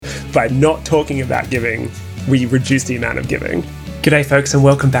by not talking about giving, we reduce the amount of giving. G'day folks, and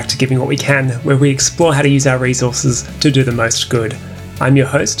welcome back to Giving What We Can, where we explore how to use our resources to do the most good. I'm your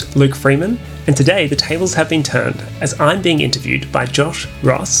host, Luke Freeman, and today the tables have been turned as I'm being interviewed by Josh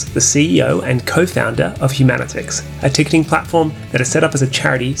Ross, the CEO and co-founder of Humanitix, a ticketing platform that is set up as a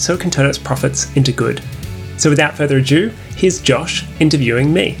charity so it can turn its profits into good. So without further ado, here's Josh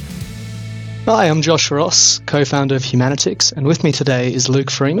interviewing me. Hi, I'm Josh Ross, co-founder of Humanitix, and with me today is Luke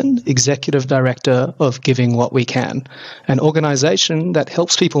Freeman, Executive Director of Giving What We Can, an organisation that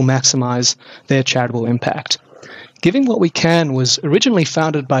helps people maximise their charitable impact. Giving What We Can was originally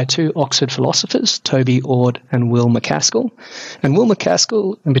founded by two Oxford philosophers, Toby Ord and Will MacAskill. And Will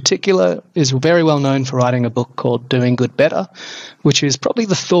MacAskill, in particular, is very well known for writing a book called Doing Good Better, which is probably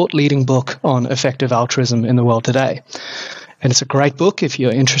the thought-leading book on effective altruism in the world today. And it's a great book if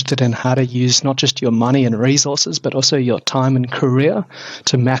you're interested in how to use not just your money and resources, but also your time and career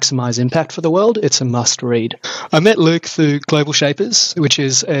to maximize impact for the world. It's a must read. I met Luke through Global Shapers, which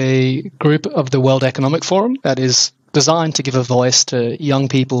is a group of the World Economic Forum that is designed to give a voice to young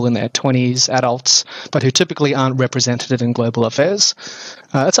people in their 20s, adults, but who typically aren't represented in global affairs.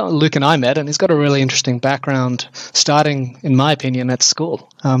 That's how Luke and I met, and he's got a really interesting background, starting, in my opinion, at school.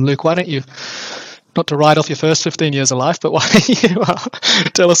 Luke, why don't you... Not to write off your first 15 years of life, but why don't you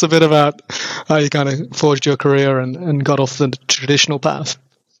tell us a bit about how you kind of forged your career and got off the traditional path?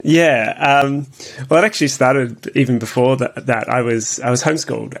 Yeah, well, it actually started even before that. I was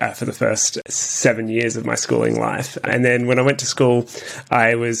homeschooled for the first 7 years of my schooling life, and then when I went to school,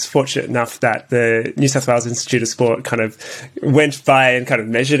 I was fortunate enough that the New South Wales Institute of Sport kind of went by and kind of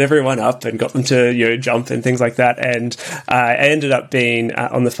measured everyone up and got them to jump and things like that, and I ended up being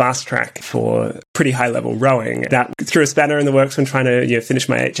on the fast track for pretty high level rowing. That threw a spanner in the works when trying to finish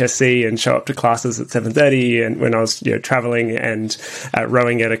my HSC and show up to classes at 7:30, and when I was traveling and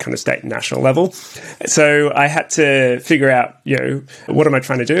rowing at a kind of state and national level. So I had to figure out, what am I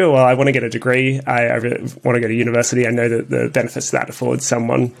trying to do? Well, I want to get a degree. I really want to go to university. I know that the benefits that affords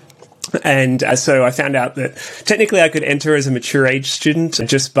someone. And so I found out that technically I could enter as a mature age student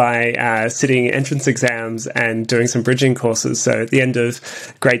just by sitting entrance exams and doing some bridging courses. So at the end of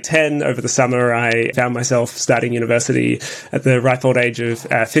grade 10 over the summer, I found myself starting university at the ripe old age of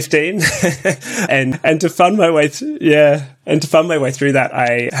 15. and to fund my way through that,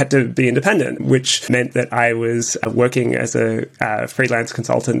 I had to be independent, which meant that I was working as a freelance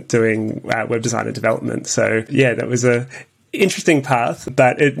consultant doing web design and development. So yeah, that was a interesting path,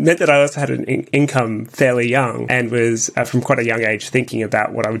 but it meant that I also had an income fairly young and was from quite a young age thinking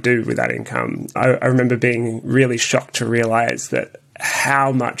about what I would do with that income. I remember being really shocked to realize that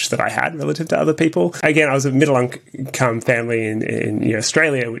how much that I had relative to other people. Again, I was a middle-income family in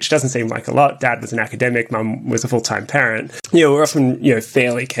Australia, which doesn't seem like a lot. Dad was an academic, Mum was a full-time parent. We're often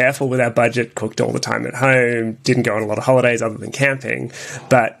fairly careful with our budget, cooked all the time at home, didn't go on a lot of holidays other than camping.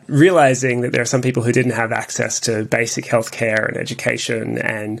 But realizing that there are some people who didn't have access to basic healthcare and education,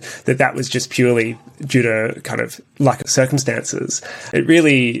 and that was just purely due to kind of lack of circumstances, it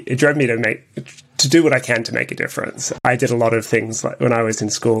drove me to do what I can to make a difference. I did a lot of things like when I was in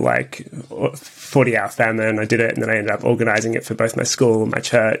school, like 40-hour famine. I did it, and then I ended up organising it for both my school and my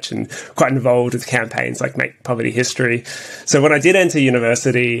church, and quite involved with campaigns like Make Poverty History. So when I did enter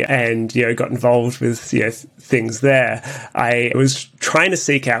university and got involved with things there, I was trying to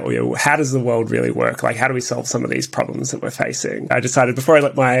seek out how does the world really work? Like, how do we solve some of these problems that we're facing? I decided before I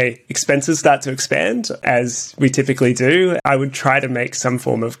let my expenses start to expand, as we typically do, I would try to make some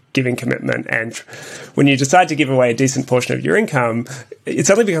form of giving commitment. And when you decide to give away a decent portion of your income, it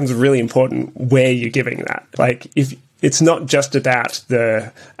suddenly becomes really important where you're giving that. Like, if it's not just about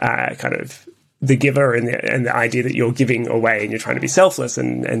the kind of the giver and the idea that you're giving away and you're trying to be selfless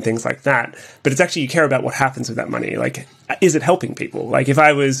and things like that, but it's actually you care about what happens with that money. Like, is it helping people? Like, if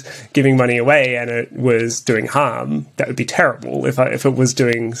I was giving money away and it was doing harm, that would be terrible. If it was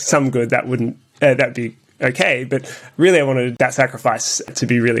doing some good, that'd be okay, but really I wanted that sacrifice to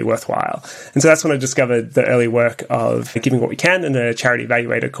be really worthwhile. And so that's when I discovered the early work of Giving What We Can and a charity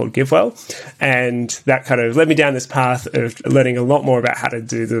evaluator called GiveWell. And that kind of led me down this path of learning a lot more about how to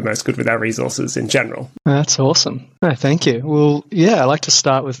do the most good with our resources in general. That's awesome. Oh, thank you. Well, yeah, I like to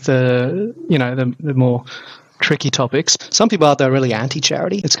start with the more tricky topics. Some people out there are really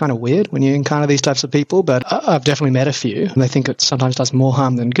anti-charity. It's kind of weird when you encounter these types of people, but I've definitely met a few. And they think it sometimes does more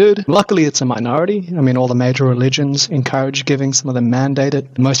harm than good. Luckily, it's a minority. I mean, all the major religions encourage giving. Some of them mandate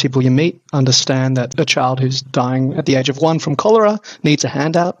it. Most people you meet understand that a child who's dying at the age of 1 from cholera needs a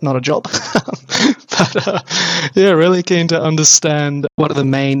handout, not a job. But really keen to understand what are the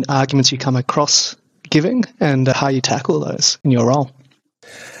main arguments you come across giving and how you tackle those in your role.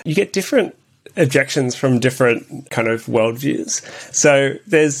 You get different objections from different kind of worldviews. So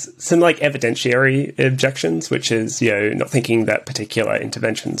there's some like evidentiary objections, which is, not thinking that particular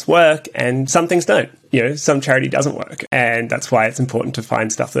interventions work, and some things don't. Some charity doesn't work, and that's why it's important to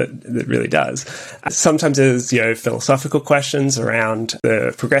find stuff that really does. Sometimes there's, philosophical questions around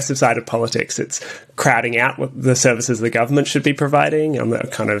the progressive side of politics. It's crowding out what the services the government should be providing. On the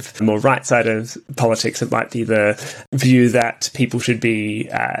kind of more right side of politics, it might be the view that people should be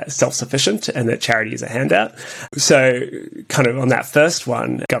self-sufficient and that charity is a handout. So kind of on that first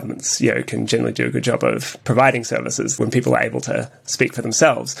one, governments, can generally do a good job of providing services when people are able to speak for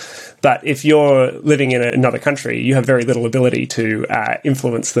themselves. But if you're living in another country, you have very little ability to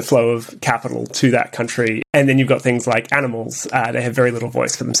influence the flow of capital to that country. And then you've got things like animals. They have very little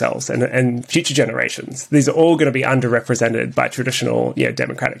voice for themselves, and future generations. These are all going to be underrepresented by traditional,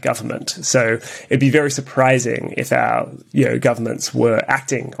 democratic government. So it'd be very surprising if our, governments were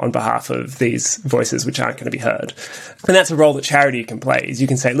acting on behalf of these voices which aren't going to be heard. And that's a role that charity can play, is you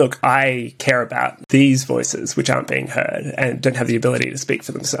can say, look, I care about these voices which aren't being heard and don't have the ability to speak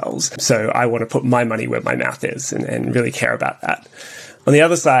for themselves. So I want to put my money where my mouth is and really care about that. On the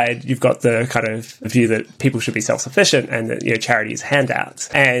other side, you've got the kind of view that people should be self-sufficient and that, charity is handouts.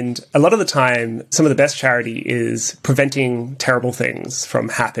 And a lot of the time, some of the best charity is preventing terrible things from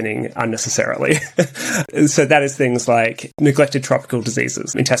happening unnecessarily. So that is things like neglected tropical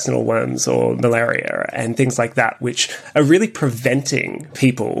diseases, intestinal worms or malaria and things like that, which are really preventing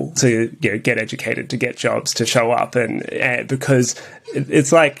people to, get educated, to get jobs, to show up. And because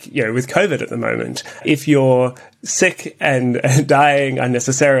it's like, with COVID at the moment, if you're sick and dying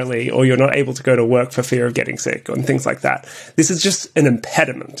unnecessarily, or you're not able to go to work for fear of getting sick, and things like that. This is just an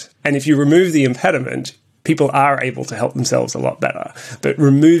impediment. And if you remove the impediment, people are able to help themselves a lot better. But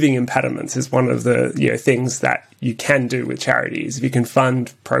removing impediments is one of the things that you can do with charities. You can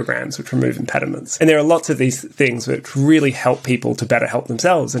fund programs which remove impediments. And there are lots of these things which really help people to better help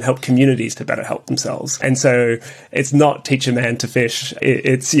themselves and help communities to better help themselves. And so it's not teach a man to fish.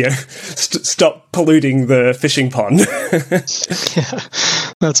 It's, stop polluting the fishing pond. Yeah,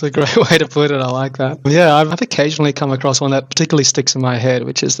 that's a great way to put it. I like that. Yeah, I've occasionally come across one that particularly sticks in my head,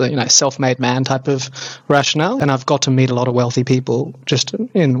 which is the, self-made man type of rationale. And I've got to meet a lot of wealthy people just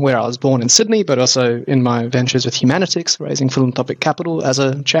in where I was born in Sydney, but also in my ventures with Humanitics, raising philanthropic capital as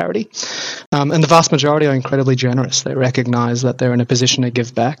a charity. And the vast majority are incredibly generous. They recognize that they're in a position to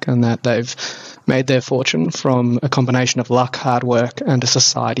give back and that they've made their fortune from a combination of luck, hard work, and a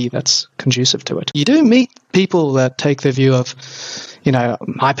society that's conducive to it. You do meet people that take the view of,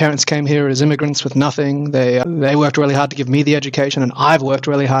 my parents came here as immigrants with nothing. They worked really hard to give me the education, and I've worked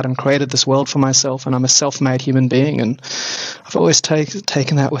really hard and created this world for myself, and I'm a self-made human being. And I've always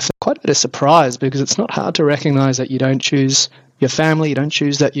taken that with quite a bit of surprise, because it's not hard to recognize that you don't choose your family, you don't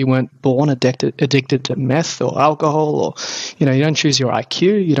choose that you weren't born addicted to meth or alcohol, or, you don't choose your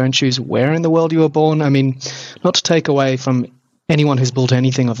IQ, you don't choose where in the world you were born. I mean, not to take away from anyone who's built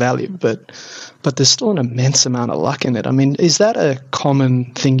anything of value, but there's still an immense amount of luck in it. I mean, is that a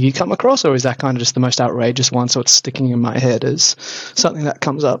common thing you come across, or is that kind of just the most outrageous one, so it's sticking in my head as something that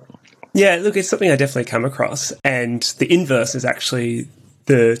comes up? Yeah, look, it's something I definitely come across, and the inverse is actually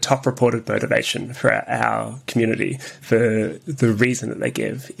the top reported motivation for our community, for the reason that they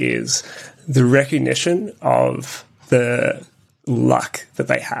give, is the recognition of the luck that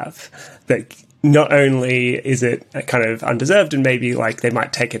they have. That not only is it kind of undeserved and maybe like they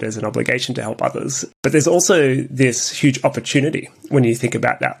might take it as an obligation to help others, but there's also this huge opportunity when you think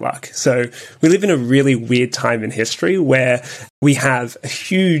about that luck. So we live in a really weird time in history where we have a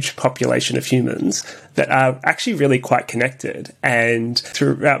huge population of humans that are actually really quite connected. And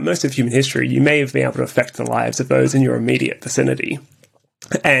throughout most of human history, you may have been able to affect the lives of those in your immediate vicinity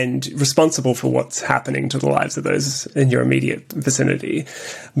and responsible for what's happening to the lives of those in your immediate vicinity.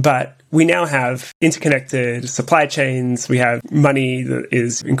 But we now have interconnected supply chains. We have money that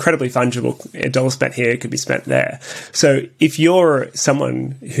is incredibly fungible. A dollar spent here could be spent there. So if you're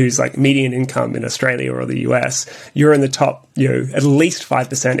someone who's like median income in Australia or the US, you're in the top, at least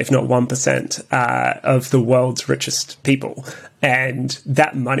 5%, if not 1%, of the world's richest people. And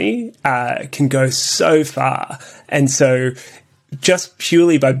that money can go so far. And so just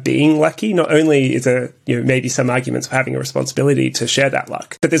purely by being lucky, not only is there, maybe some arguments for having a responsibility to share that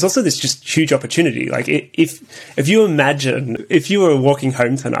luck, but there's also this just huge opportunity. Like if you imagine, if you were walking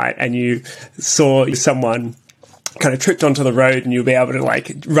home tonight and you saw someone kind of tripped onto the road and you'll be able to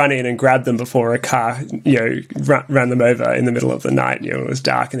like run in and grab them before a car, ran them over in the middle of the night, it was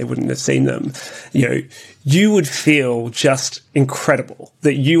dark and they wouldn't have seen them, you would feel just incredible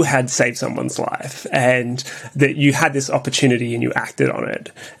that you had saved someone's life and that you had this opportunity and you acted on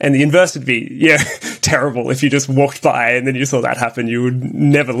it. And the inverse would be, terrible if you just walked by and then you saw that happen. You would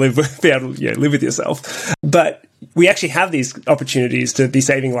never be able to live with yourself. But we actually have these opportunities to be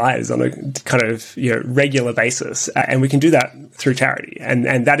saving lives on a kind of regular basis, and we can do that through charity. And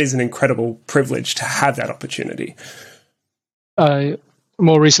that is an incredible privilege to have that opportunity.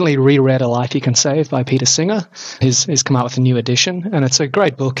 More recently reread A Life You Can Save by Peter Singer. He's come out with a new edition, and it's a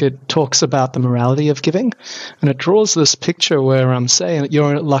great book. It talks about the morality of giving, and it draws this picture where I'm saying that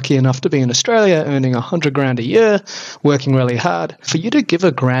you're lucky enough to be in Australia earning $100,000 a year, working really hard. For you to give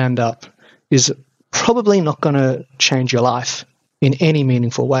 $1,000 up is probably not going to change your life in any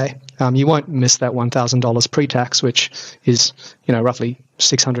meaningful way. You won't miss that $1,000 pre-tax, which is roughly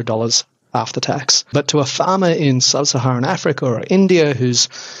 $600 after tax. But to a farmer in sub-Saharan Africa or India who's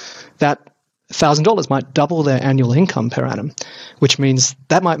that $1,000 might double their annual income per annum, which means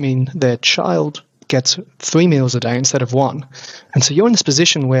that might mean their child gets 3 meals a day instead of 1. And so you're in this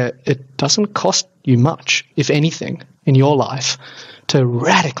position where it doesn't cost you much, if anything, in your life to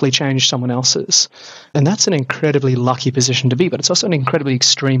radically change someone else's. And that's an incredibly lucky position to be, but it's also an incredibly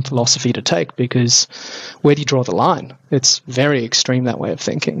extreme philosophy to take, because where do you draw the line? It's very extreme, that way of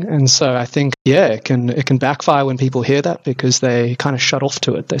thinking. And so I think, it can backfire when people hear that, because they kind of shut off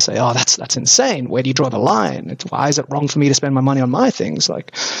to it. They say, oh, that's insane. Where do you draw the line? Why is it wrong for me to spend my money on my things?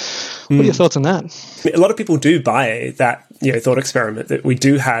 Like, what are your thoughts on that? A lot of people do buy that thought experiment that we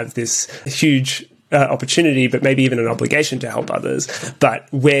do have this huge opportunity, but maybe even an obligation to help others.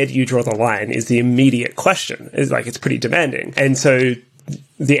 But where do you draw the line is the immediate question. It's pretty demanding. And so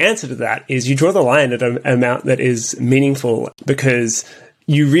the answer to that is you draw the line at an amount that is meaningful, because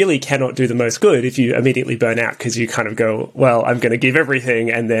you really cannot do the most good if you immediately burn out, because you kind of go, well, I'm going to give everything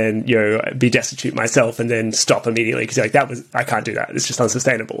and then, be destitute myself and then stop immediately, because I can't do that. It's just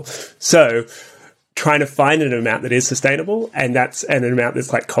unsustainable. So trying to find an amount that is sustainable, and that's an amount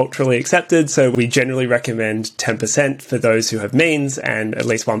that's culturally accepted. So we generally recommend 10% for those who have means and at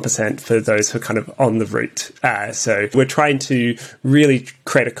least 1% for those who are kind of on the route. So we're trying to really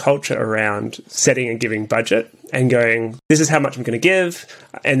create a culture around setting and giving budget and going, this is how much I'm going to give,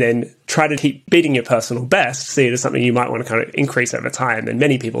 and then try to keep beating your personal best, see it as something you might want to kind of increase over time, and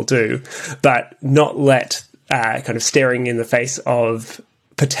many people do, but not let kind of staring in the face of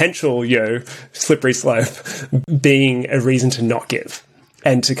potential, slippery slope being a reason to not give,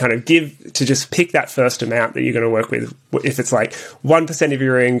 and to kind of give, to just pick that first amount that you're going to work with. If it's 1% of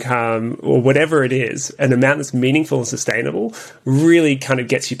your income or whatever it is, an amount that's meaningful and sustainable really kind of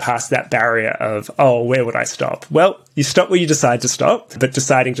gets you past that barrier of, oh, where would I stop? Well, you stop where you decide to stop, but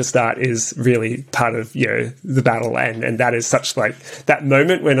deciding to start is really part of, the battle. And that is such that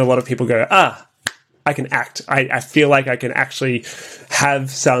moment when a lot of people go, I can act. I feel like I can actually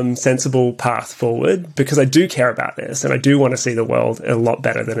have some sensible path forward, because I do care about this and I do want to see the world a lot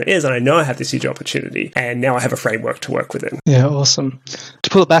better than it is. And I know I have this huge opportunity, and now I have a framework to work within. Yeah, awesome. To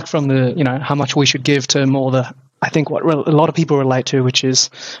pull it back from the, how much we should give, to more I think what a lot of people relate to, which is,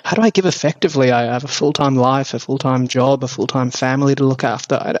 how do I give effectively? I have a full-time life, a full-time job, a full-time family to look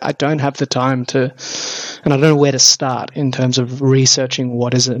after. I don't have the time to, and I don't know where to start in terms of researching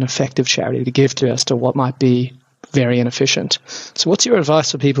what is an effective charity to give to, as to what might be very inefficient. So what's your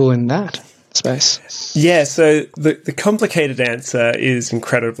advice for people in that space? Yeah, so the complicated answer is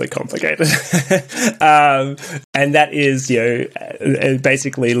incredibly complicated. And that is,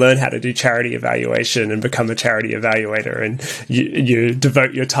 basically learn how to do charity evaluation and become a charity evaluator, and you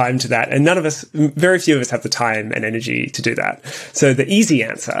devote your time to that. And very few of us have the time and energy to do that. So the easy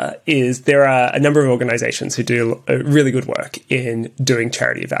answer is there are a number of organizations who do really good work in doing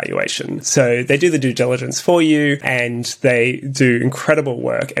charity evaluation. So they do the due diligence for you, and they do incredible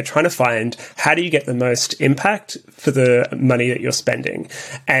work at trying to find, how do you get the most impact for the money that you're spending?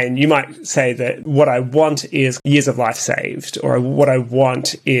 And you might say that what I want is years of life saved, or what I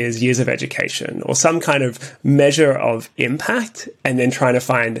want is years of education, or some kind of measure of impact, and then trying to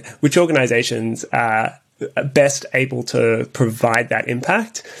find which organizations are best able to provide that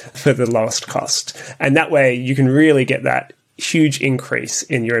impact for the lowest cost. And that way you can really get that huge increase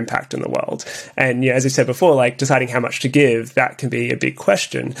in your impact in the world. And as I said before, deciding how much to give, that can be a big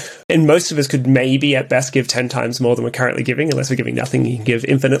question. And most of us could maybe at best give 10 times more than we're currently giving. Unless we're giving nothing, you can give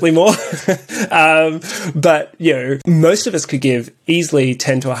infinitely more. But most of us could give easily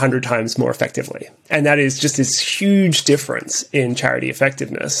 10 to 100 times more effectively. And that is just this huge difference in charity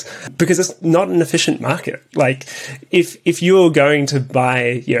effectiveness, because it's not an efficient market. If you're going to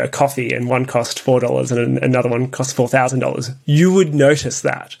buy a coffee and one costs $4 and another one costs $4,000, animals, you would notice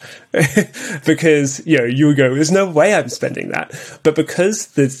that because, you would go, there's no way I'm spending that. But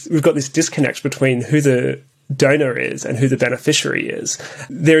because we've got this disconnect between who the donor is and who the beneficiary is,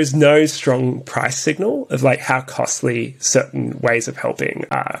 there is no strong price signal of like how costly certain ways of helping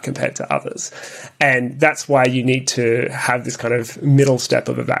are compared to others. And that's why you need to have this kind of middle step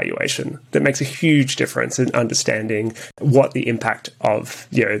of evaluation that makes a huge difference in understanding what the impact of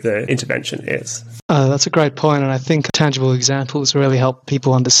the intervention is. That's a great point, and I think tangible examples really help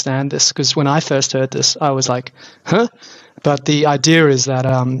people understand this, because when I first heard this, I was like, huh? But the idea is that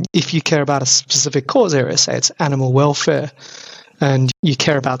if you care about a specific cause area, say it's animal welfare, and you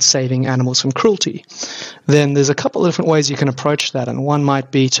care about saving animals from cruelty, then there's a couple of different ways you can approach that. And one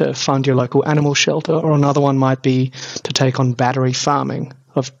might be to fund your local animal shelter, or another one might be to take on battery farming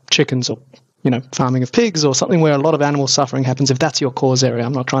of chickens, or farming of pigs, or something where a lot of animal suffering happens, if that's your cause area.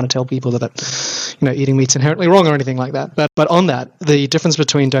 I'm not trying to tell people that eating meat's inherently wrong or anything like that. But on that, the difference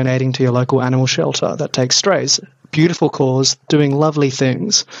between donating to your local animal shelter that takes strays, beautiful cause, doing lovely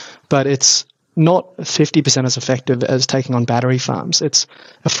things, but it's not 50% as effective as taking on battery farms. It's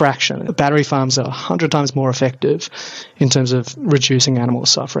a fraction. Battery farms are 100 times more effective in terms of reducing animal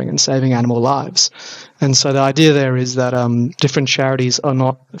suffering and saving animal lives. And so the idea there is that different charities are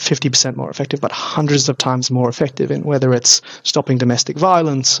not 50% more effective, but hundreds of times more effective in whether it's stopping domestic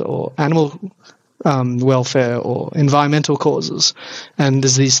violence or animal welfare or environmental causes. And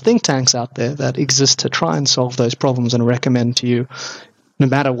there's these think tanks out there that exist to try and solve those problems and recommend to you, no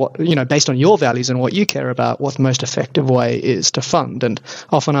matter what, based on your values and what you care about, what the most effective way is to fund. And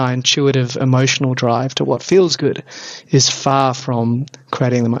often our intuitive emotional drive to what feels good is far from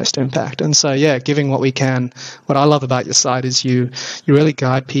creating the most impact. And so, giving what we can. What I love about your site is you really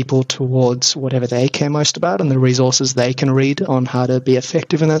guide people towards whatever they care most about and the resources they can read on how to be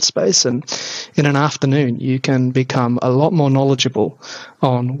effective in that space. And in an afternoon, you can become a lot more knowledgeable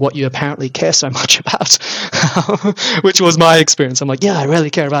on what you apparently care so much about, which was my experience. I'm like, I really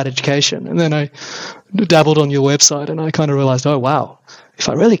care about education. And then I dabbled on your website and I kind of realized, oh, wow, if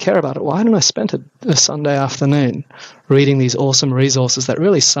I really care about it, why don't I spend a Sunday afternoon reading these awesome resources that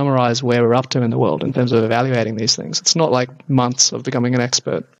really summarize where we're up to in the world in terms of evaluating these things? It's not like months of becoming an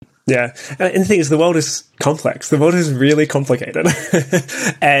expert. Yeah. And the thing is, the world is complex. The world is really complicated.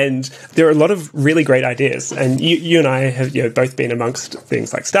 And there are a lot of really great ideas. And you and I have both been amongst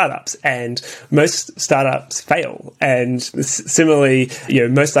things like startups, and most startups fail. And similarly,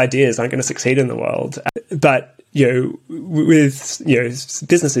 most ideas aren't going to succeed in the world. But with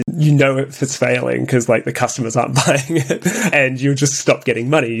businesses, if it's failing because the customers aren't buying it, and you'll just stop getting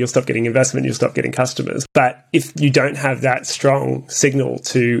money, you'll stop getting investment, you'll stop getting customers. But if you don't have that strong signal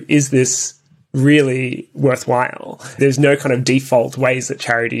to, is this really worthwhile? There's no kind of default ways that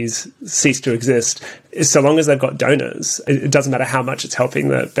charities cease to exist. So long as they've got donors, it doesn't matter how much it's helping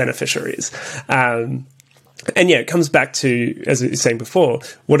the beneficiaries. And it comes back to, as I was saying before,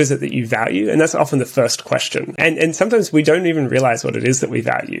 what is it that you value? And that's often the first question. And sometimes we don't even realize what it is that we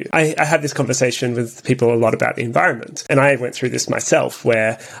value. I have this conversation with people a lot about the environment. And I went through this myself,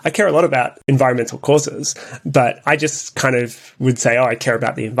 where I care a lot about environmental causes, but I just kind of would say, I care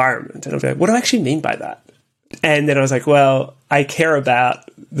about the environment. And I'd be like, what do I actually mean by that? And then I was like, well, I care about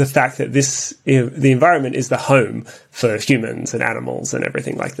the fact that the environment is the home for humans and animals and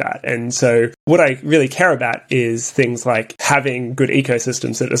everything like that. And so what I really care about is things like having good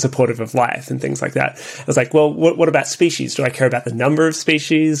ecosystems that are supportive of life and things like that. I was like, well, what about species? Do I care about the number of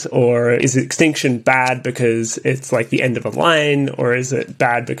species? Or is extinction bad because it's like the end of a line? Or is it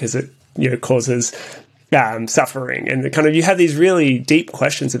bad because it causes suffering? And you have these really deep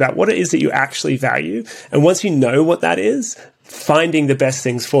questions about what it is that you actually value. And once you know what that is, finding the best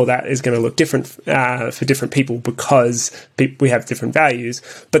things for that is going to look different for different people, because we have different values.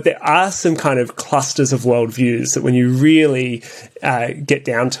 But there are some kind of clusters of worldviews that when you really get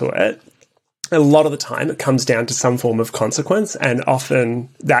down to it, a lot of the time it comes down to some form of consequence, and often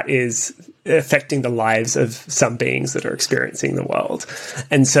that is affecting the lives of some beings that are experiencing the world.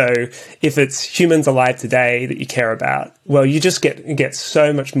 And so if it's humans alive today that you care about, well, you just get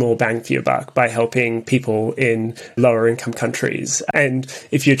so much more bang for your buck by helping people in lower income countries. And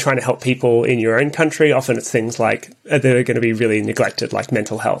if you're trying to help people in your own country, often it's things like that are going to be really neglected, like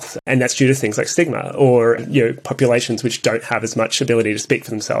mental health. And that's due to things like stigma, or populations which don't have as much ability to speak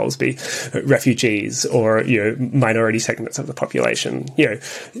for themselves, be refugees or minority segments of the population.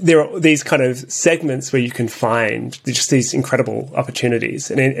 There are these kind of segments where you can find just these incredible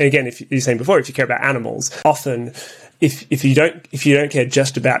opportunities. And again, if you're saying before, if you care about animals, often if you don't care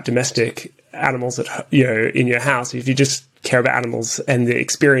just about domestic animals in your house, if you just care about animals and the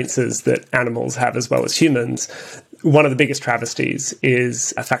experiences that animals have as well as humans, one of the biggest travesties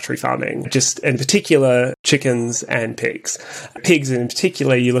is factory farming, just in particular chickens and pigs. Pigs in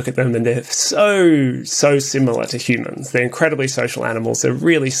particular, you look at them and they're so similar to humans. They're incredibly social animals. They're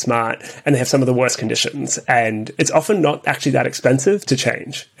really smart and they have some of the worst conditions. And it's often not actually that expensive to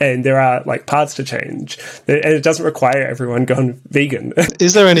change. And there are like paths to change. And it doesn't require everyone going vegan.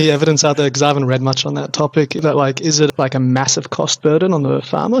 Is there any evidence out there, because I haven't read much on that topic, that like, is it like a massive cost burden on the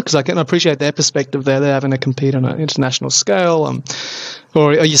farmer? Because I can appreciate their perspective there. They're having to compete on an international scale.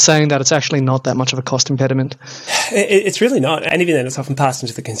 Or are you saying that it's actually not that much of a cost impediment? It's really not. And even then, it's often passed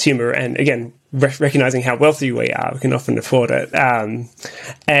into the consumer. And again, recognizing how wealthy we are, we can often afford it.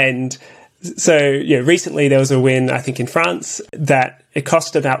 And so, recently there was a win, I think, in France that it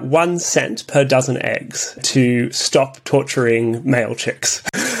cost about 1 cent per dozen eggs to stop torturing male chicks.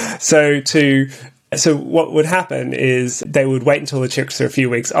 So what would happen is they would wait until the chicks are a few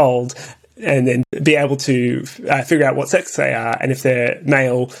weeks old and then be able to figure out what sex they are. And if they're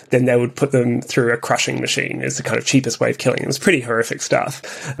male, then they would put them through a crushing machine. It's the kind of cheapest way of killing them. It's pretty horrific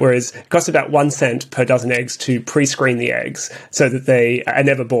stuff. Whereas it costs about 1 cent per dozen eggs to pre-screen the eggs so that they are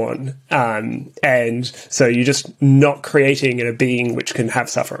never born. And so you're just not creating a being which can have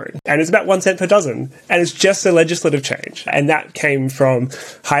suffering. And it's about 1 cent per dozen. And it's just a legislative change. And that came from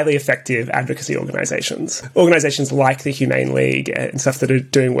highly effective advocacy organizations. Organizations like the Humane League and stuff that are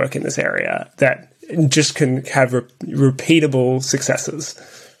doing work in this area that just can have repeatable successes.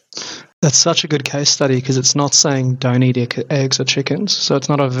 That's such a good case study because it's not saying don't eat eggs or chickens. So it's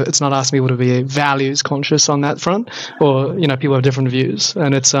not asking people to be values conscious on that front, or people have different views,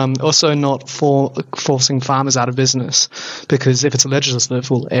 and it's also not forcing farmers out of business, because if it's legislative,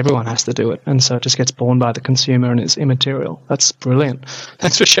 well, everyone has to do it, and so it just gets borne by the consumer and it's immaterial. That's brilliant.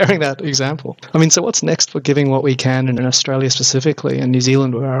 Thanks for sharing that example. So what's next for Giving What We Can in Australia specifically, and New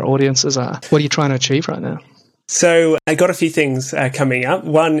Zealand where our audiences are? What are you trying to achieve right now? So I got a few things coming up.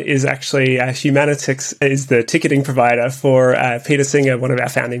 One is actually Humanitix is the ticketing provider for Peter Singer, one of our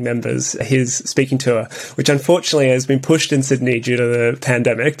founding members, his speaking tour, which unfortunately has been pushed in Sydney due to the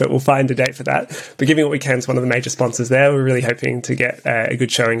pandemic, but we'll find a date for that. But Giving What We Can is one of the major sponsors there. We're really hoping to get a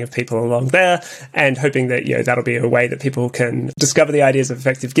good showing of people along there, and hoping that that'll be a way that people can discover the ideas of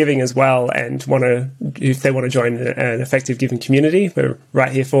effective giving as well, and if they want to join an effective giving community, we're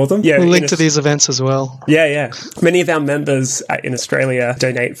right here for them. We'll link to these events as well. Yeah. Many of our members in Australia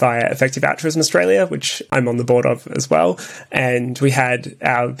donate via Effective Altruism Australia, which I'm on the board of as well. And we had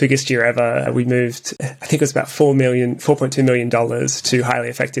our biggest year ever. We moved, I think it was about $4.2 million to highly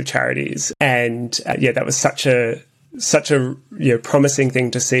effective charities. And that was such a promising thing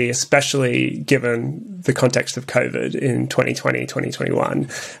to see, especially given the context of COVID in 2020, 2021,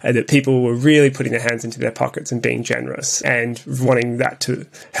 that people were really putting their hands into their pockets and being generous and wanting that to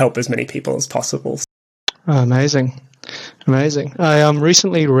help as many people as possible. Oh, amazing. I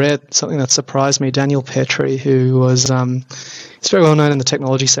recently read something that surprised me. Daniel Petrie, who was he's very well known in the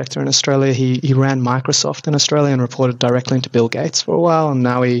technology sector in Australia. He ran Microsoft in Australia and reported directly into Bill Gates for a while, and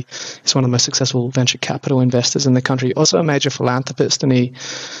now he's one of the most successful venture capital investors in the country, also a major philanthropist. And he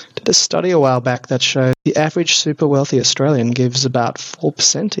did a study a while back that showed the average super wealthy Australian gives about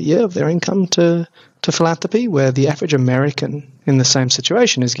 4% a year of their income to philanthropy, where the average American in the same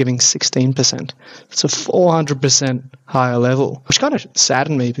situation is giving 16%. It's a 400% higher level, which kind of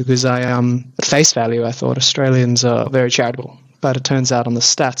saddened me because at face value, I thought Australians are very charitable. But it turns out on the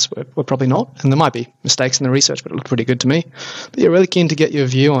stats, we're probably not. And there might be mistakes in the research, but it looked pretty good to me. But you're really keen to get your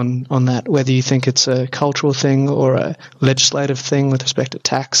view on that, whether you think it's a cultural thing or a legislative thing with respect to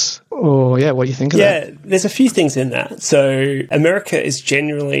tax, or, what do you think of that? Yeah, there's a few things in that. So America is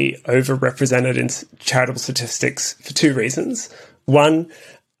generally overrepresented in charitable statistics for two reasons. One,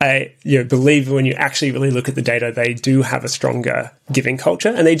 I believe when you actually really look at the data, they do have a stronger giving culture,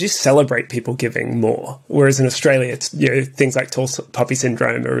 and they just celebrate people giving more. Whereas in Australia, it's, things like tall poppy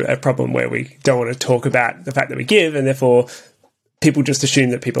syndrome are a problem where we don't want to talk about the fact that we give, and therefore people just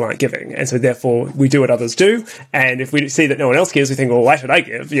assume that people aren't giving. And so therefore we do what others do. And if we see that no one else gives, we think, well, why should I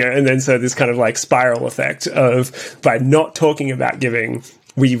give? And then so this kind of like spiral effect of, by not talking about giving,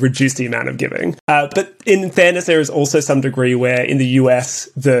 we reduce the amount of giving. But in fairness, there is also some degree where in the US,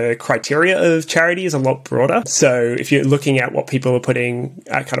 the criteria of charity is a lot broader. So if you're looking at what people are putting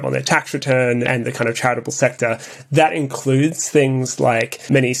kind of on their tax return and the kind of charitable sector, that includes things like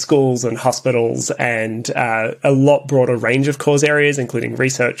many schools and hospitals and a lot broader range of cause areas, including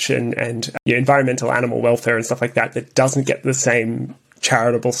research and environmental animal welfare and stuff like that, that doesn't get the same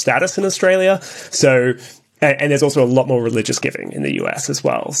charitable status in Australia. So And there's also a lot more religious giving in the US as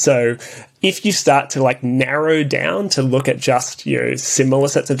well. So if you start to like narrow down to look at just, similar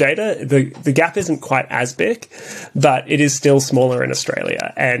sets of data, the gap isn't quite as big, but it is still smaller in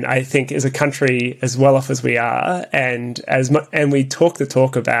Australia. And I think as a country, as well off as we are, and we talk the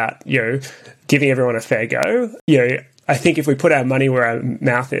talk about, giving everyone a fair go, I think if we put our money where our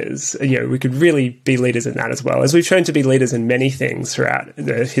mouth is, we could really be leaders in that as well. As we've shown to be leaders in many things throughout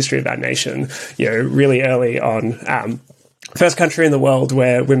the history of our nation, really early on. First country in the world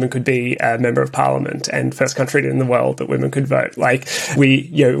where women could be a member of parliament, and first country in the world that women could vote. Like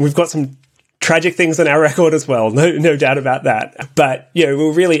we've got some tragic things on our record as well, no doubt about that. But,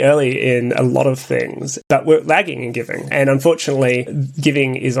 we're really early in a lot of things, but we're lagging in giving. And unfortunately,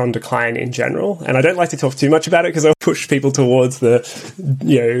 giving is on decline in general. And I don't like to talk too much about it because I'll push people towards the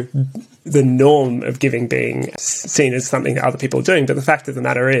norm of giving being seen as something that other people are doing. But the fact of the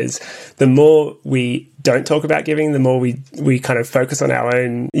matter is, the more we don't talk about giving, the more we kind of focus on our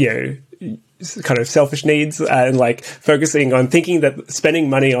own, kind of selfish needs and like focusing on thinking that spending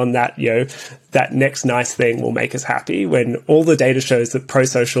money on that, that next nice thing will make us happy, when all the data shows that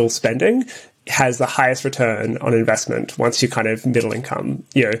pro-social spending has the highest return on investment once you're kind of middle income.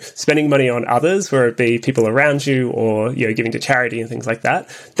 Spending money on others, whether it be people around you or, giving to charity and things like that,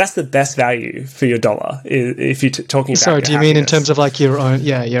 that's the best value for your dollar if you're talking about Sorry, do you mean in terms of like your own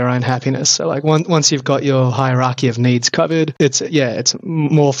happiness? So like once you've got your hierarchy of needs covered, it's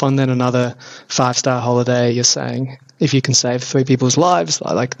more fun than another 5-star holiday, you're saying. If you can save 3 people's lives,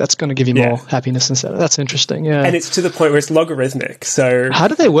 like that's going to give you more happiness instead. That's interesting, yeah. And it's to the point where it's logarithmic. So how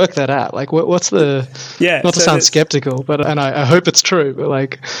do they work that out? Like, what's the? Yeah. Not to sound skeptical, but I hope it's true. But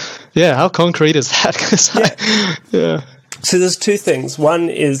like, how concrete is that? 'Cause So there's 2 things. One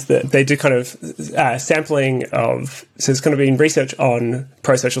is that they do kind of sampling of, so there's kind of been research on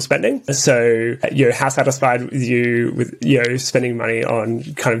pro-social spending. So, how satisfied with you with, spending money on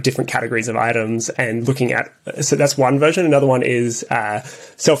kind of different categories of items and looking at, so that's one version. Another one is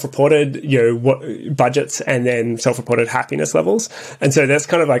self-reported, what budgets and then self-reported happiness levels. And so that's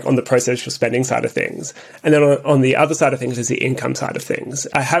kind of like on the pro-social spending side of things. And then on the other side of things is the income side of things.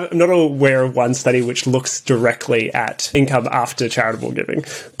 I'm not aware of one study which looks directly at income after charitable giving,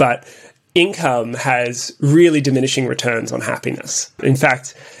 but income has really diminishing returns on happiness. In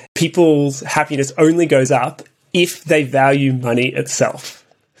fact, people's happiness only goes up if they value money itself.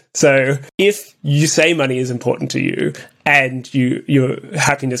 So if you say money is important to you and your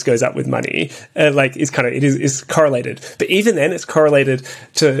happiness goes up with money, it is correlated. But even then, it's correlated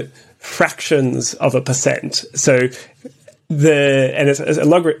to fractions of a percent. So it's a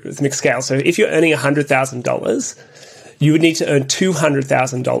logarithmic scale. So if you're earning $100,000, you would need to earn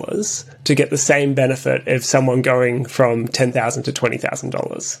 $200,000 to get the same benefit of someone going from $10,000 to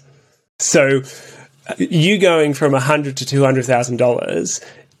 $20,000. So you going from $100,000 to $200,000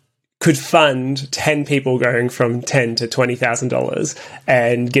 could fund 10 people going from $10,000 to $20,000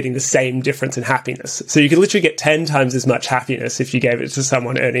 and getting the same difference in happiness. So you could literally get 10 times as much happiness if you gave it to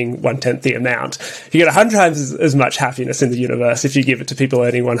someone earning 1/10 the amount. You get 100 times as much happiness in the universe if you give it to people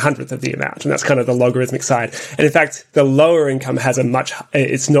earning 1/100th of the amount. And that's kind of the logarithmic side. And in fact, the lower income has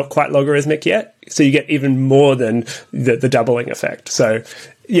it's not quite logarithmic yet. So you get even more than the doubling effect. So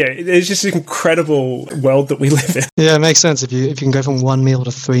it's just an incredible world that we live in. Yeah, it makes sense. If you can go from 1 meal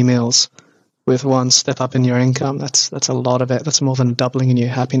to 3 meals with one step up in your income, that's a lot of it. That's more than doubling in your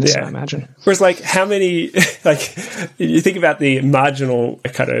happiness, I imagine. Whereas how many, you think about the marginal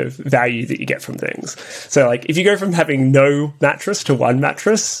kind of value that you get from things. So if you go from having no mattress to 1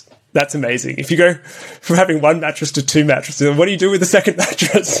 mattress, that's amazing. If you go from having 1 mattress to 2 mattresses, what do you do with the second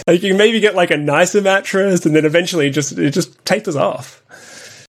mattress? You can maybe get a nicer mattress, and then eventually it just tapers off.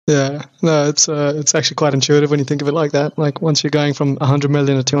 Yeah, no, it's actually quite intuitive when you think of it like that. Once you're going from 100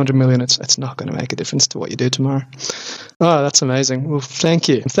 million to 200 million, it's not going to make a difference to what you do tomorrow. Oh, that's amazing. Well, thank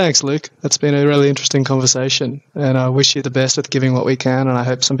you. Thanks, Luke. That's been a really interesting conversation, and I wish you the best with giving what we can, and I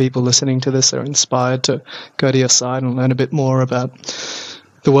hope some people listening to this are inspired to go to your site and learn a bit more about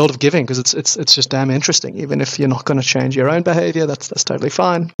the world of giving, because it's just damn interesting. Even if you're not going to change your own behavior, that's totally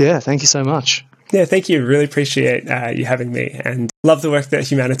fine. Yeah, thank you so much. Yeah, thank you. Really appreciate you having me, and love the work that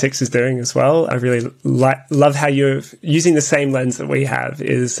Humanitix is doing as well. I really love how you're using the same lens that we have,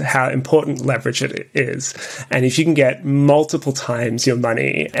 is how important leverage it is. And if you can get multiple times your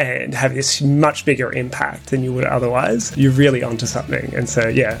money and have this much bigger impact than you would otherwise, you're really onto something. And so,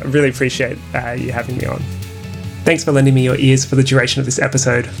 I really appreciate you having me on. Thanks for lending me your ears for the duration of this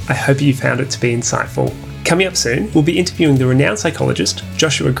episode. I hope you found it to be insightful. Coming up soon, we'll be interviewing the renowned psychologist,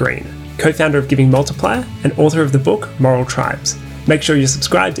 Joshua Green, co-founder of Giving Multiplier and author of the book Moral Tribes. Make sure you're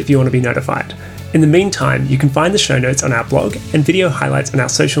subscribed if you want to be notified. In the meantime, you can find the show notes on our blog and video highlights on our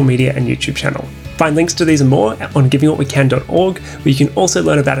social media and YouTube channel. Find links to these and more on givingwhatwecan.org, where you can also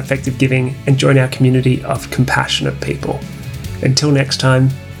learn about effective giving and join our community of compassionate people. Until next time,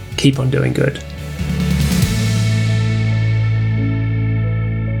 keep on doing good.